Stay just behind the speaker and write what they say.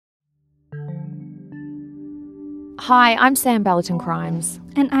Hi, I'm Sam Ballaton-Crimes.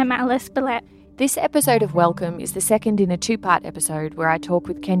 And I'm Alice Billette. This episode of Welcome is the second in a two-part episode where I talk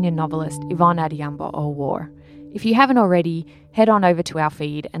with Kenyan novelist Yvonne Adhiambo Owuor. If you haven't already, head on over to our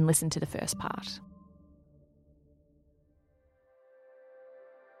feed and listen to the first part.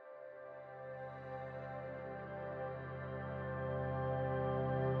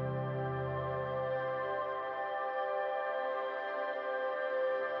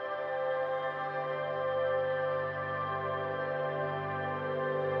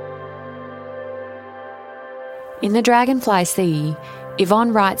 In The Dragonfly Sea,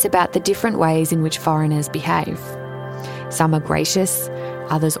 Yvonne writes about the different ways in which foreigners behave. Some are gracious,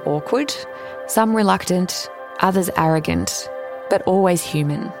 others awkward, some reluctant, others arrogant, but always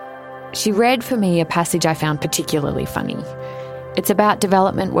human. She read for me a passage I found particularly funny. It's about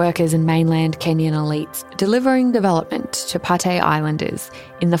development workers and mainland Kenyan elites delivering development to Pate Islanders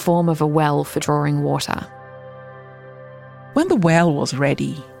in the form of a well for drawing water. When the well was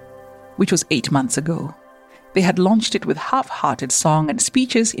ready, which was 8 months ago, they had launched it with half-hearted song and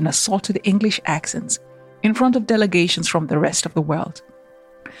speeches in assorted English accents in front of delegations from the rest of the world.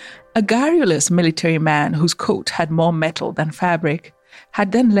 A garrulous military man whose coat had more metal than fabric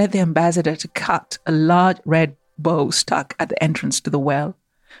had then led the ambassador to cut a large red bow stuck at the entrance to the well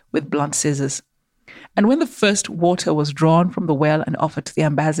with blunt scissors. And when the first water was drawn from the well and offered to the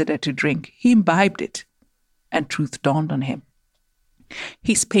ambassador to drink, he imbibed it, and truth dawned on him.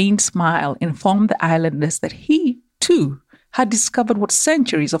 His pained smile informed the islanders that he, too, had discovered what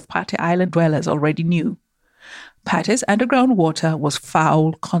centuries of Pate Island dwellers already knew. Pate's underground water was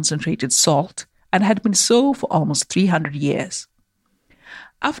foul, concentrated salt and had been so for almost 300 years.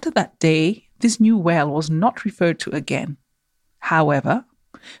 After that day, this new well was not referred to again. However,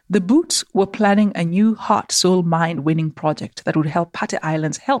 the Boots were planning a new heart-soul mind-winning project that would help Pate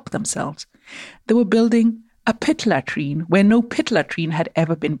Islands help themselves. They were building a pit latrine where no pit latrine had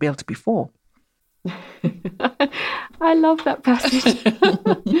ever been built before. I love that passage.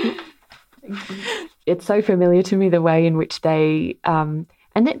 It's so familiar to me, the way in which they,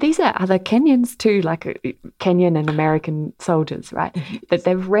 these are other Kenyans too, like Kenyan and American soldiers, right? That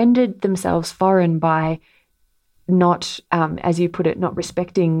they've rendered themselves foreign by not, as you put it, not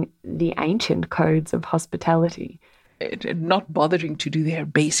respecting the ancient codes of hospitality. Not bothering to do their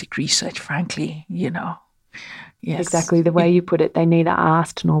basic research, frankly, Yes. Exactly the way you put it. They neither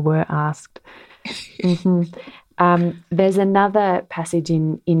asked nor were asked. Mm-hmm. There's another passage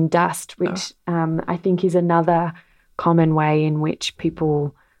in Dust, which I think is another common way in which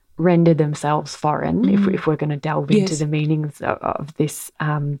people render themselves foreign, if we're going to delve into the meanings of this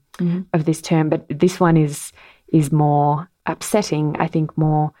of this term. But this one is more upsetting, I think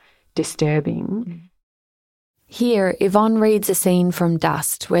more disturbing. Here, Yvonne reads a scene from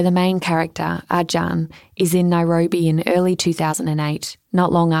Dust where the main character, Ajan, is in Nairobi in early 2008,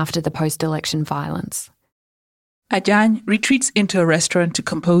 not long after the post-election violence. Ajan retreats into a restaurant to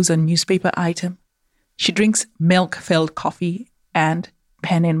compose a newspaper item. She drinks milk-filled coffee and,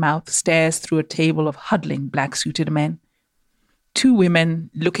 pen in mouth, stares through a table of huddling black-suited men. Two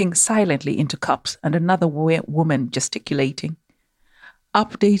women looking silently into cups and another woman gesticulating.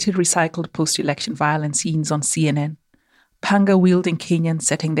 Updated, recycled post-election violence scenes on CNN. Panga-wielding Kenyans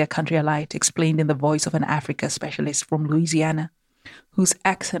setting their country alight, explained in the voice of an Africa specialist from Louisiana, whose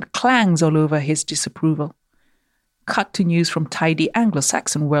accent clangs all over his disapproval. Cut to news from tidy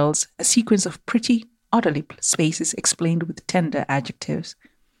Anglo-Saxon worlds, a sequence of pretty, orderly spaces explained with tender adjectives.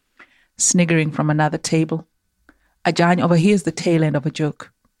 Sniggering from another table. Ajan overhears the tail end of a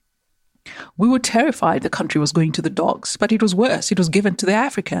joke. We were terrified the country was going to the dogs, but it was worse. It was given to the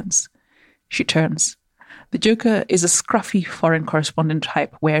Africans. She turns. The joker is a scruffy foreign correspondent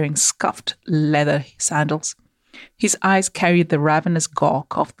type wearing scuffed leather sandals. His eyes carried the ravenous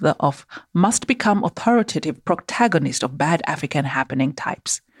gawk of must become authoritative protagonist of bad African happening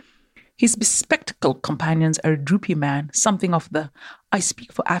types. His bespectacled companions are a droopy man, something of the I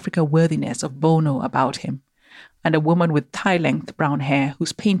speak for Africa worthiness of Bono about him, and a woman with thigh-length brown hair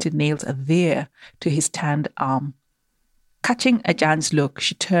whose painted nails are there to his tanned arm. Catching Ajan's look,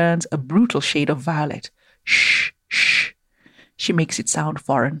 she turns a brutal shade of violet. Shh, shh. She makes it sound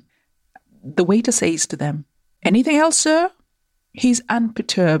foreign. The waiter says to them, "Anything else, sir?" He's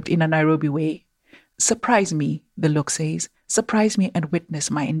unperturbed in a Nairobi way. "Surprise me," the look says. "Surprise me and witness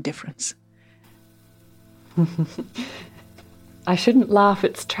my indifference." I shouldn't laugh,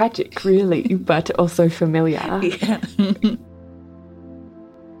 it's tragic, really, but also familiar. Yeah.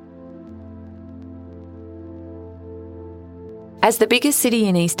 As the biggest city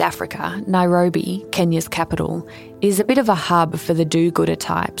in East Africa, Nairobi, Kenya's capital, is a bit of a hub for the do-gooder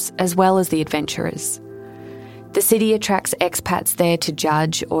types as well as the adventurers. The city attracts expats there to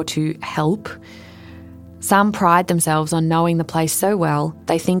judge or to help. Some pride themselves on knowing the place so well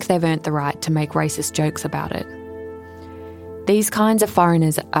they think they've earned the right to make racist jokes about it. These kinds of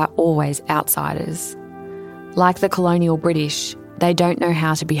foreigners are always outsiders. Like the colonial British, they don't know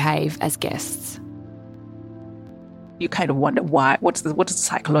how to behave as guests. You kind of wonder why. What is the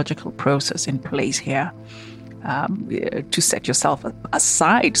psychological process in place here to set yourself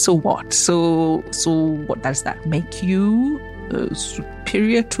aside? So what? So what does that make you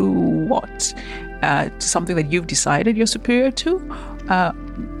superior to what? To something that you've decided you're superior to?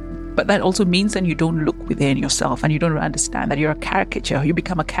 But that also means that you don't look within yourself and you don't understand that you're a caricature. You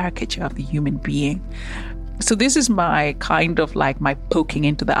become a caricature of the human being. So this is my kind of like my poking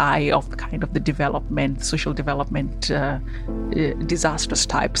into the eye of the kind of the development, social development, disastrous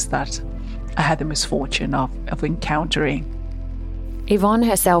types that I had the misfortune of encountering. Yvonne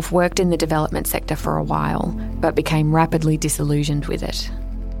herself worked in the development sector for a while, but became rapidly disillusioned with it.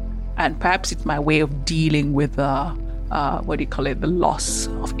 And perhaps it's my way of dealing with the loss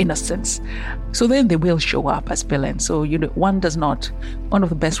of innocence. So then they will show up as villains. So one of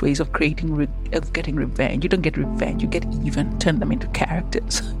the best ways of getting revenge. You don't get revenge, you get even. Turn them into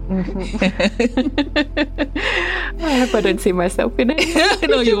characters. I hope I don't see myself in it.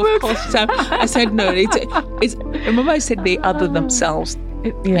 No, you of course. I said no. It's. Remember, I said they other themselves.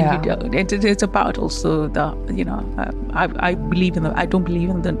 Yeah. And you don't. It's about also the. I believe in the. I don't believe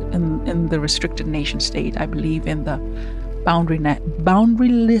in the restricted nation state. I believe in the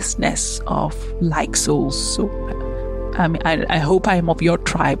boundarylessness of like souls. So, I hope I am of your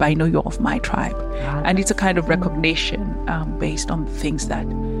tribe. I know you're of my tribe, and it's a kind of recognition based on the things that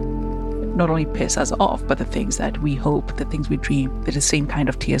not only piss us off, but the things that we hope, the things we dream. They're the same kind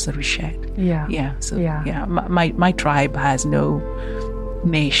of tears that we shed. Yeah. So my tribe has no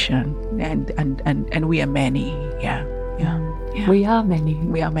nation, and we are many. Yeah. We are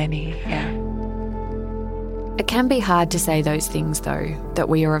many. Yeah. It can be hard to say those things, though, that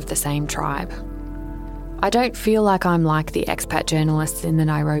we are of the same tribe. I don't feel like I'm like the expat journalists in the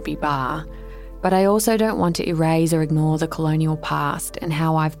Nairobi bar, but I also don't want to erase or ignore the colonial past and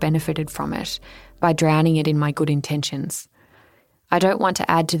how I've benefited from it by drowning it in my good intentions. I don't want to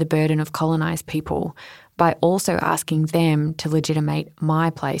add to the burden of colonised people by also asking them to legitimate my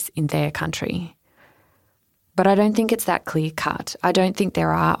place in their country. But I don't think it's that clear-cut. I don't think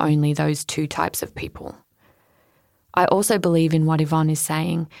there are only those two types of people. I also believe in what Yvonne is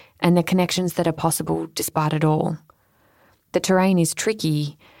saying and the connections that are possible despite it all. The terrain is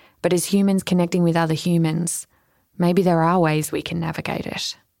tricky, but as humans connecting with other humans, maybe there are ways we can navigate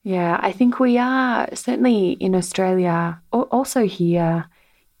it. Yeah, I think we are, certainly in Australia, also here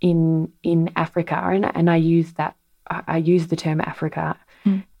in Africa, and I use the term Africa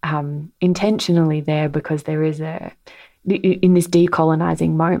intentionally there because there is in this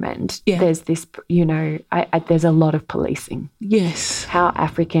decolonising moment, there's this, there's a lot of policing. Yes. How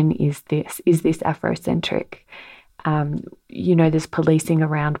African is this? Is this Afrocentric? There's policing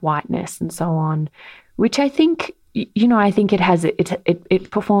around whiteness and so on, which I think, I think it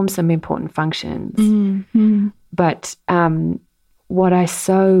performs some important functions. Mm-hmm. But what I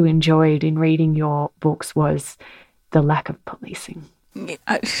so enjoyed in reading your books was the lack of policing.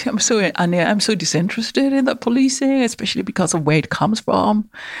 I'm so disinterested in the policing, especially because of where it comes from.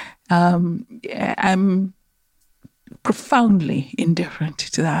 I'm profoundly indifferent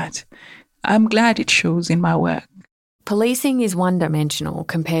to that. I'm glad it shows in my work. Policing is one-dimensional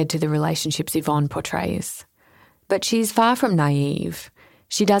compared to the relationships Yvonne portrays. But she's far from naive.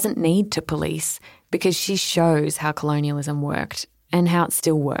 She doesn't need to police because she shows how colonialism worked and how it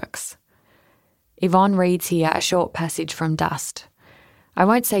still works. Yvonne reads here a short passage from Dust. I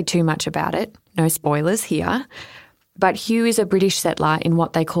won't say too much about it, no spoilers here, but Hugh is a British settler in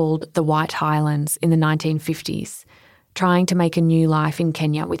what they called the White Highlands in the 1950s, trying to make a new life in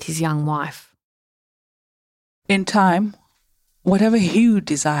Kenya with his young wife. In time, whatever Hugh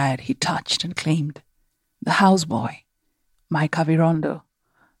desired, he touched and claimed. The houseboy, my Kavirondo,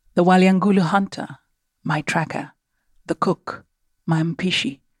 the Waliangulu hunter, my tracker, the cook, my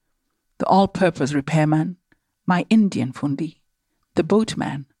Mpishi, the all-purpose repairman, my Indian fundi, the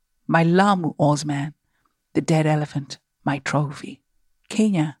boatman, my Lamu oarsman, the dead elephant, my trophy,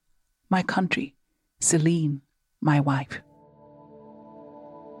 Kenya, my country, Celine, my wife.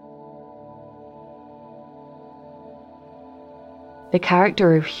 The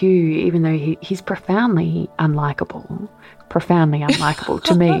character of Hugh, even though he's profoundly unlikable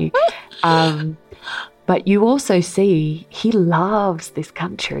to me, but you also see he loves this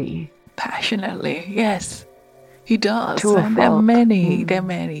country. Passionately, yes. He does. To a And there are fault. many. There are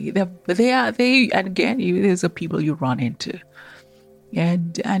many. And again, these are people you run into.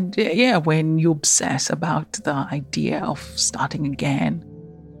 And when you obsess about the idea of starting again.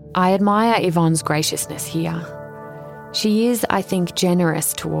 I admire Yvonne's graciousness here. She is, I think,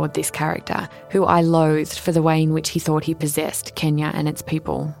 generous toward this character, who I loathed for the way in which he thought he possessed Kenya and its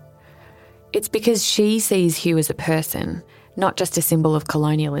people. It's because she sees Hugh as a person, not just a symbol of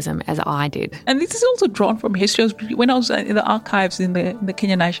colonialism, as I did. And this is also drawn from history. When I was in the archives in the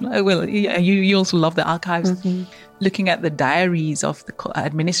Kenya National, you also love the archives, looking at the diaries of the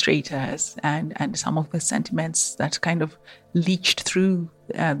administrators and some of the sentiments that kind of leached through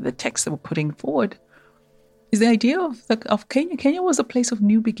the texts they were putting forward. Is the idea of Kenya. Kenya was a place of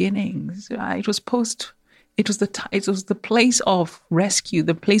new beginnings. It was the place of rescue,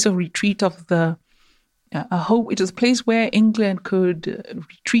 the place of retreat of the hope. It was a place where England could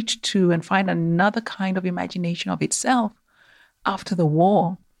retreat to and find another kind of imagination of itself after the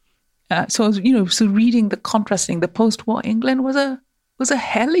war. So reading the contrasting, the post-war England was a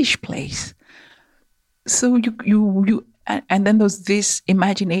hellish place. So you and then there was this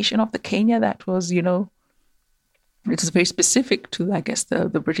imagination of the Kenya that was, it was very specific to, I guess, the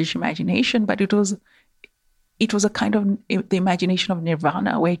British imagination, but it was a kind of the imagination of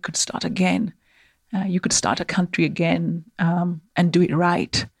nirvana where it could start again. You could start a country again and do it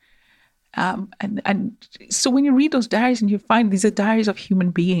right. And so when you read those diaries and you find these are diaries of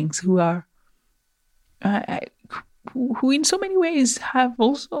human beings who are, who in so many ways have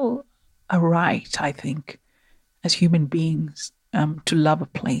also a right, I think, as human beings to love a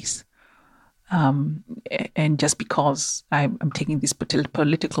place. And just because I'm taking this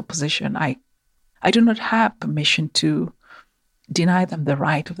political position, I do not have permission to deny them the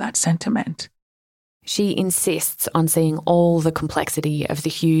right of that sentiment. She insists on seeing all the complexity of the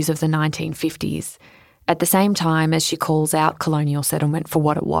hues of the 1950s, at the same time as she calls out colonial settlement for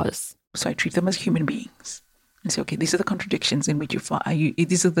what it was. So I treat them as human beings and say, okay, these are the contradictions in which you find.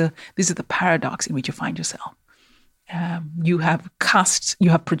 These are the paradox in which you find yourself. You have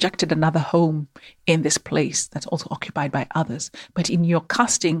projected another home in this place that's also occupied by others. But in your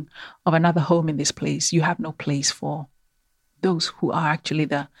casting of another home in this place, you have no place for those who are actually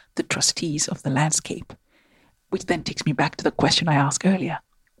the trustees of the landscape, which then takes me back to the question I asked earlier.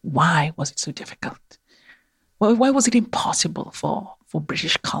 Why was it so difficult? Well, why was it impossible for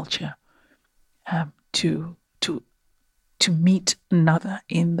British culture to meet another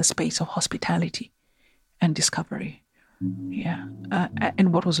in the space of hospitality and discovery?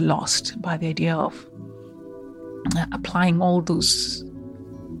 And what was lost by the idea of applying all those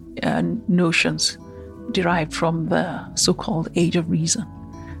notions derived from the so-called age of reason,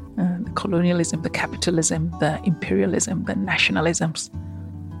 the colonialism, the capitalism, the imperialism, the nationalisms,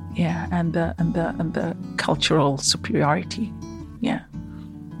 and the cultural superiority,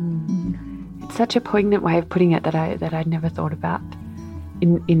 It's such a poignant way of putting it that I'd never thought about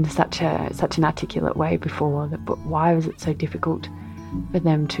in such an articulate way before. But why was it so difficult for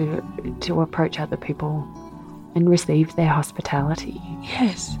them to approach other people and receive their hospitality?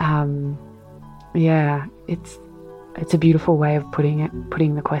 Yes. It's a beautiful way of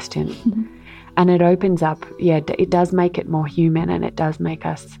putting the question. And it opens up, it does make it more human, and it does make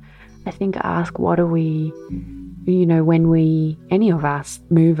us, I think, ask, what are we, when any of us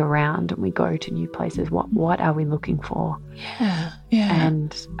move around and we go to new places, what are we looking for?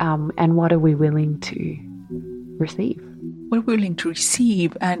 And what are we willing to receive? What are we willing to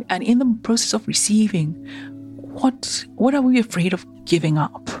receive? And in the process of receiving, what are we afraid of giving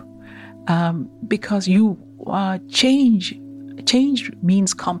up? Because change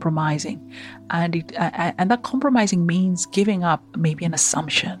means compromising, and that compromising means giving up maybe an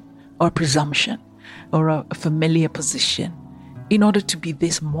assumption or a presumption or a familiar position in order to be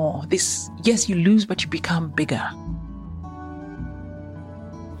this more. Yes, you lose, but you become bigger.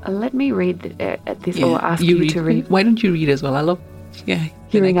 Let me read this, or ask you to read. Why don't you read as well? I love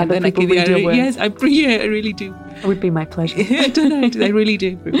hearing other people read your words. Yes, I really do. It would be my pleasure. I don't know. I really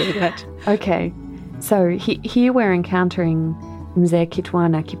do prefer that. Okay, so here we're encountering Mzee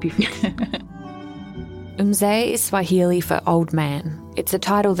Kitwana Kipifit. Mzee is Swahili for old man. It's a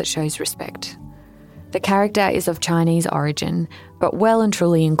title that shows respect. The character is of Chinese origin, but well and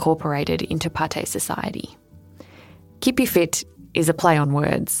truly incorporated into Pate society. Kipifit is a play on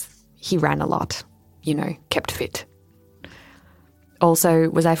words. He ran a lot. Kept fit. Also,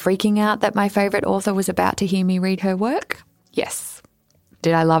 was I freaking out that my favourite author was about to hear me read her work? Yes.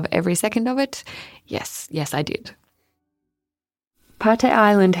 Did I love every second of it? Yes, I did. Pate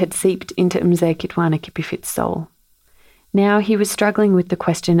Island had seeped into Mzee Kitwana Kipifit's soul. Now he was struggling with the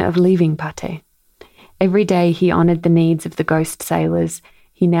question of leaving Pate. Every day he honoured the needs of the ghost sailors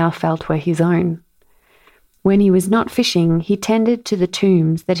he now felt were his own. When he was not fishing, he tended to the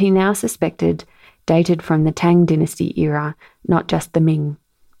tombs that he now suspected dated from the Tang dynasty era, not just the Ming,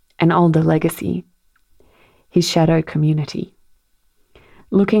 an older legacy. His shadow community.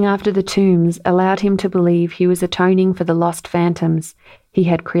 Looking after the tombs allowed him to believe he was atoning for the lost phantoms he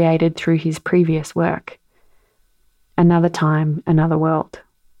had created through his previous work. Another time, another world.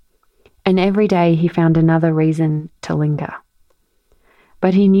 And every day he found another reason to linger.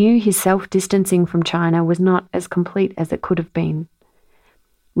 But he knew his self-distancing from China was not as complete as it could have been.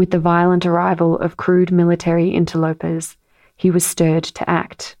 With the violent arrival of crude military interlopers, he was stirred to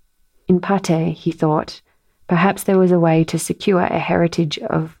act. In Pate, he thought, perhaps there was a way to secure a heritage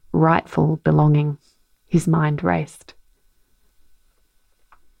of rightful belonging. His mind raced.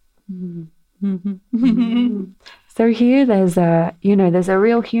 So here there's a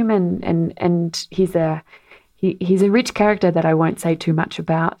real human, and he's a rich character that I won't say too much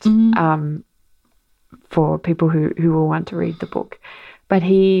about for people who will want to read the book. But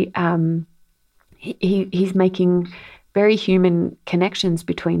he's making very human connections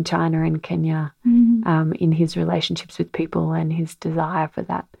between China and Kenya in his relationships with people and his desire for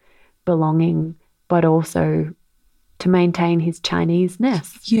that belonging, but also to maintain his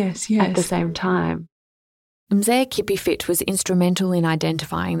Chinese-ness at the same time. Mzee Kippi-Fit was instrumental in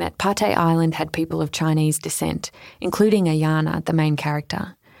identifying that Pate Island had people of Chinese descent, including Ayana, the main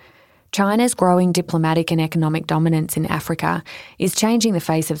character. China's growing diplomatic and economic dominance in Africa is changing the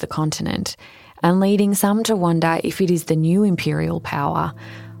face of the continent and leading some to wonder if it is the new imperial power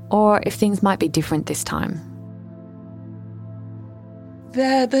or if things might be different this time.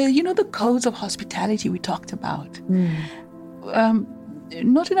 The codes of hospitality we talked about,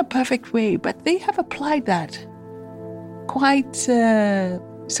 not in a perfect way, but they have applied that quite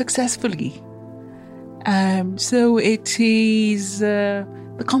successfully. So it is,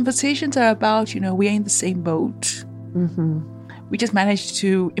 the conversations are about, we're in the same boat. We just managed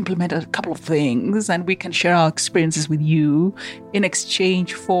to implement a couple of things and we can share our experiences with you in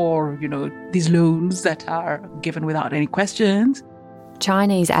exchange for, these loans that are given without any questions.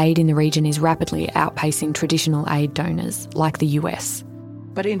 Chinese aid in the region is rapidly outpacing traditional aid donors like the US.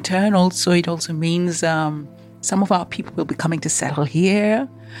 But in turn, it also means some of our people will be coming to settle here.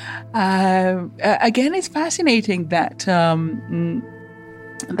 Again, it's fascinating that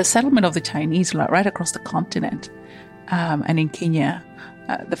the settlement of the Chinese right across the continent and in Kenya,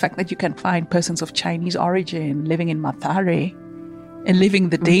 the fact that you can find persons of Chinese origin living in Mathare and living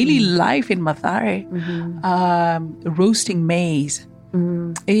the daily life in Mathare, roasting maize,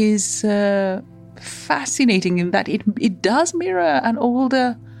 is fascinating in that it does mirror an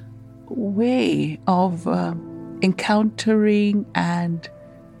older way of encountering and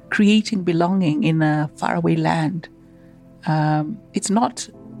creating belonging in a faraway land. It's not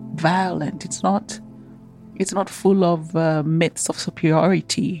violent. It's not full of myths of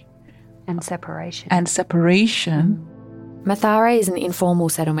superiority and separation. Mathare is an informal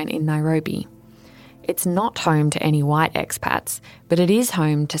settlement in Nairobi. It's not home to any white expats, but it is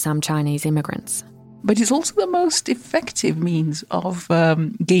home to some Chinese immigrants. But it's also the most effective means of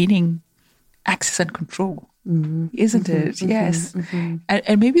gaining access and control, isn't it? Yes.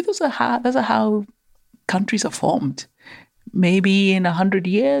 And maybe those are how countries are formed. Maybe in 100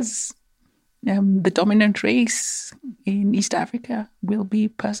 years, the dominant race in East Africa will be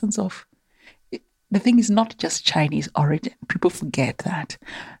persons of... The thing is not just Chinese origin. People forget that.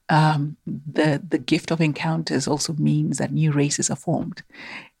 The gift of encounters also means that new races are formed.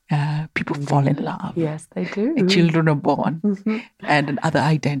 People fall in love. Yes, they do. Children are born. And other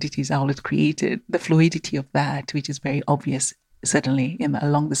identities are always created. The fluidity of that, which is very obvious, certainly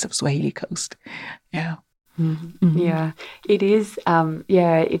along the Swahili coast. Yeah. Yeah, it is.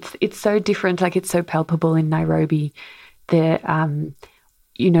 It's so different. Like, it's so palpable in Nairobi.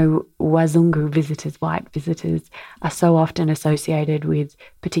 Wazungu visitors, white visitors, are so often associated with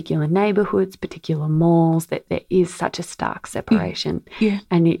particular neighbourhoods, particular malls, that there is such a stark separation. Yeah.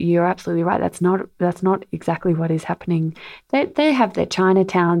 And you're absolutely right. That's not exactly what is happening. They have their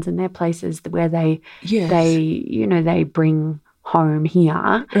Chinatowns and their places where they bring home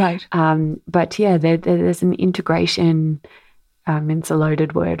here. Right. But yeah, there's an integration. It's a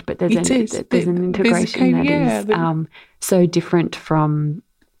loaded word, but there's an integration that is so different from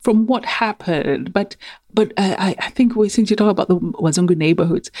what happened. But I think since you talk about the Wazungu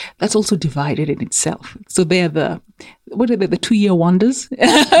neighborhoods, that's also divided in itself. So they're the 2-year wonders.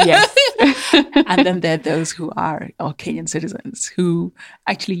 Yes, And then there are those who are Kenyan citizens who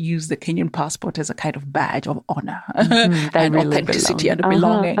actually use the Kenyan passport as a kind of badge of honor and really authenticity and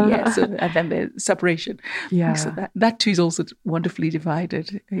belonging. Yes, and then there's separation. Yeah. So that too is also wonderfully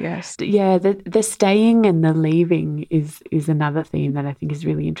divided. Yes. Yeah, the staying and the leaving is another theme that I think is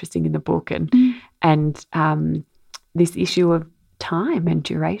really interesting in the book, and this issue of time and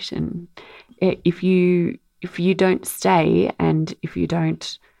duration. If you don't stay and if you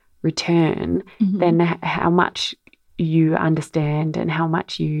don't return, then how much you understand and how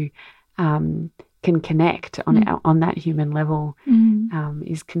much you can connect on that human level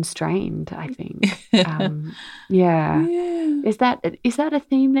is constrained, I think. Yeah. Is that a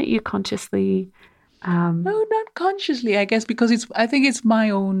theme that you consciously? No, not consciously, I guess, because I think it's my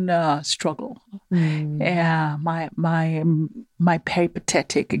own struggle. Yeah, my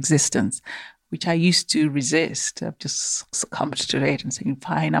peripatetic existence, which I used to resist. I've just succumbed to it and saying,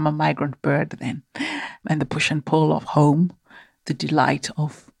 fine, I'm a migrant bird then. And the push and pull of home, the delight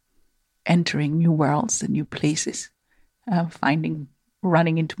of entering new worlds and new places, running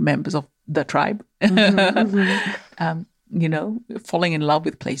into members of the tribe, falling in love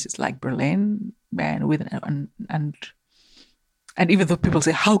with places like Berlin, and even though people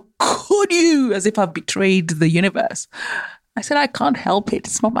say, how could you, as if I've betrayed the universe, I said, I can't help it.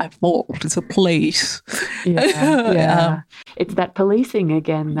 It's not my fault. It's a place. Yeah. It's that policing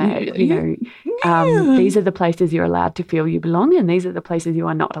again that, these are the places you're allowed to feel you belong in. These are the places you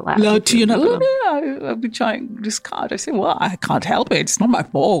are not allowed to. I've been trying this card. I say, well, I can't help it. It's not my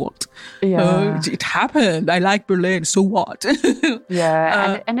fault. Yeah. It happened. I like Berlin. So what?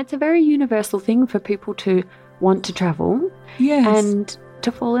 And it's a very universal thing for people to want to travel and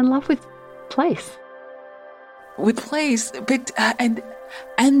to fall in love with place. With place, but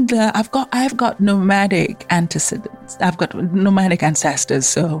I've got nomadic antecedents. I've got nomadic ancestors.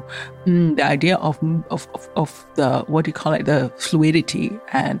 So the idea of the, what do you call it, the fluidity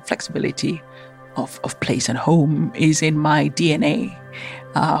and flexibility of place and home is in my DNA.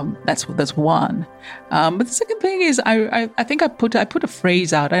 That's one. But the second thing is, I think I put a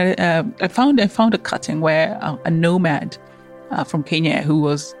phrase out. I found a cutting where a nomad from Kenya who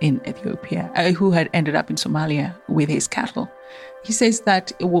was in Ethiopia, who had ended up in Somalia with his cattle. He says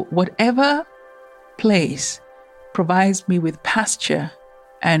that whatever place provides me with pasture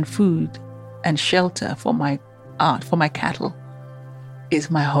and food and shelter for my art, for my cattle,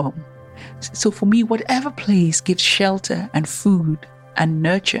 is my home. So for me, whatever place gives shelter and food and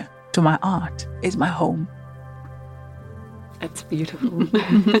nurture to my art is my home. That's beautiful.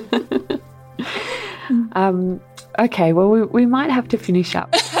 Okay, well, we might have to finish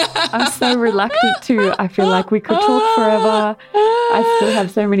up. I'm so reluctant to. I feel like we could talk forever. I still have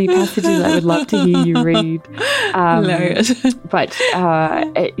so many passages I would love to hear you read. But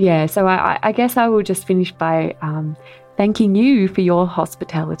so I guess I will just finish by thanking you for your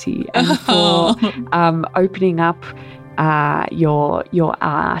hospitality and for opening up your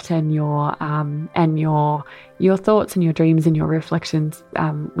art and your thoughts and your dreams and your reflections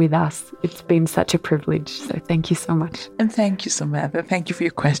with us. It's been such a privilege. So thank you so much. And thank you, Samantha. Thank you for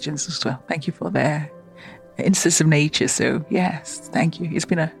your questions as well. Thank you for the incisive nature. So yes, thank you. It's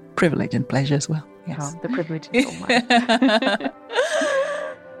been a privilege and pleasure as well. Yes. The privilege is all mine.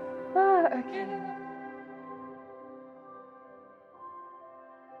 Okay.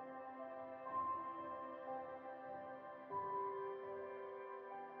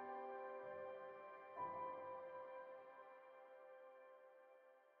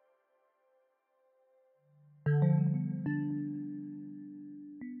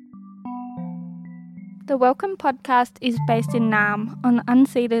 The Welcome podcast is based in Naarm, on the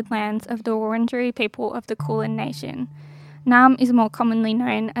unceded lands of the Wurundjeri people of the Kulin Nation. Naarm is more commonly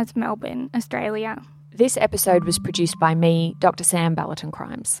known as Melbourne, Australia. This episode was produced by me, Dr. Sam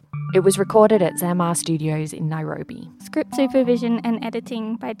Ballaton-Crimes. It was recorded at Zamar Studios in Nairobi. Script supervision and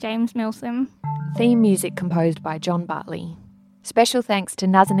editing by James Milsom. Theme music composed by John Bartley. Special thanks to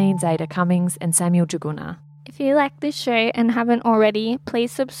Nazanin Zeta Cummings and Samuel Juguna. If you like this show and haven't already,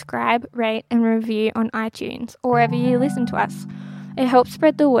 please subscribe, rate and review on iTunes or wherever you listen to us. It helps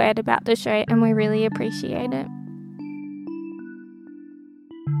spread the word about the show and we really appreciate it.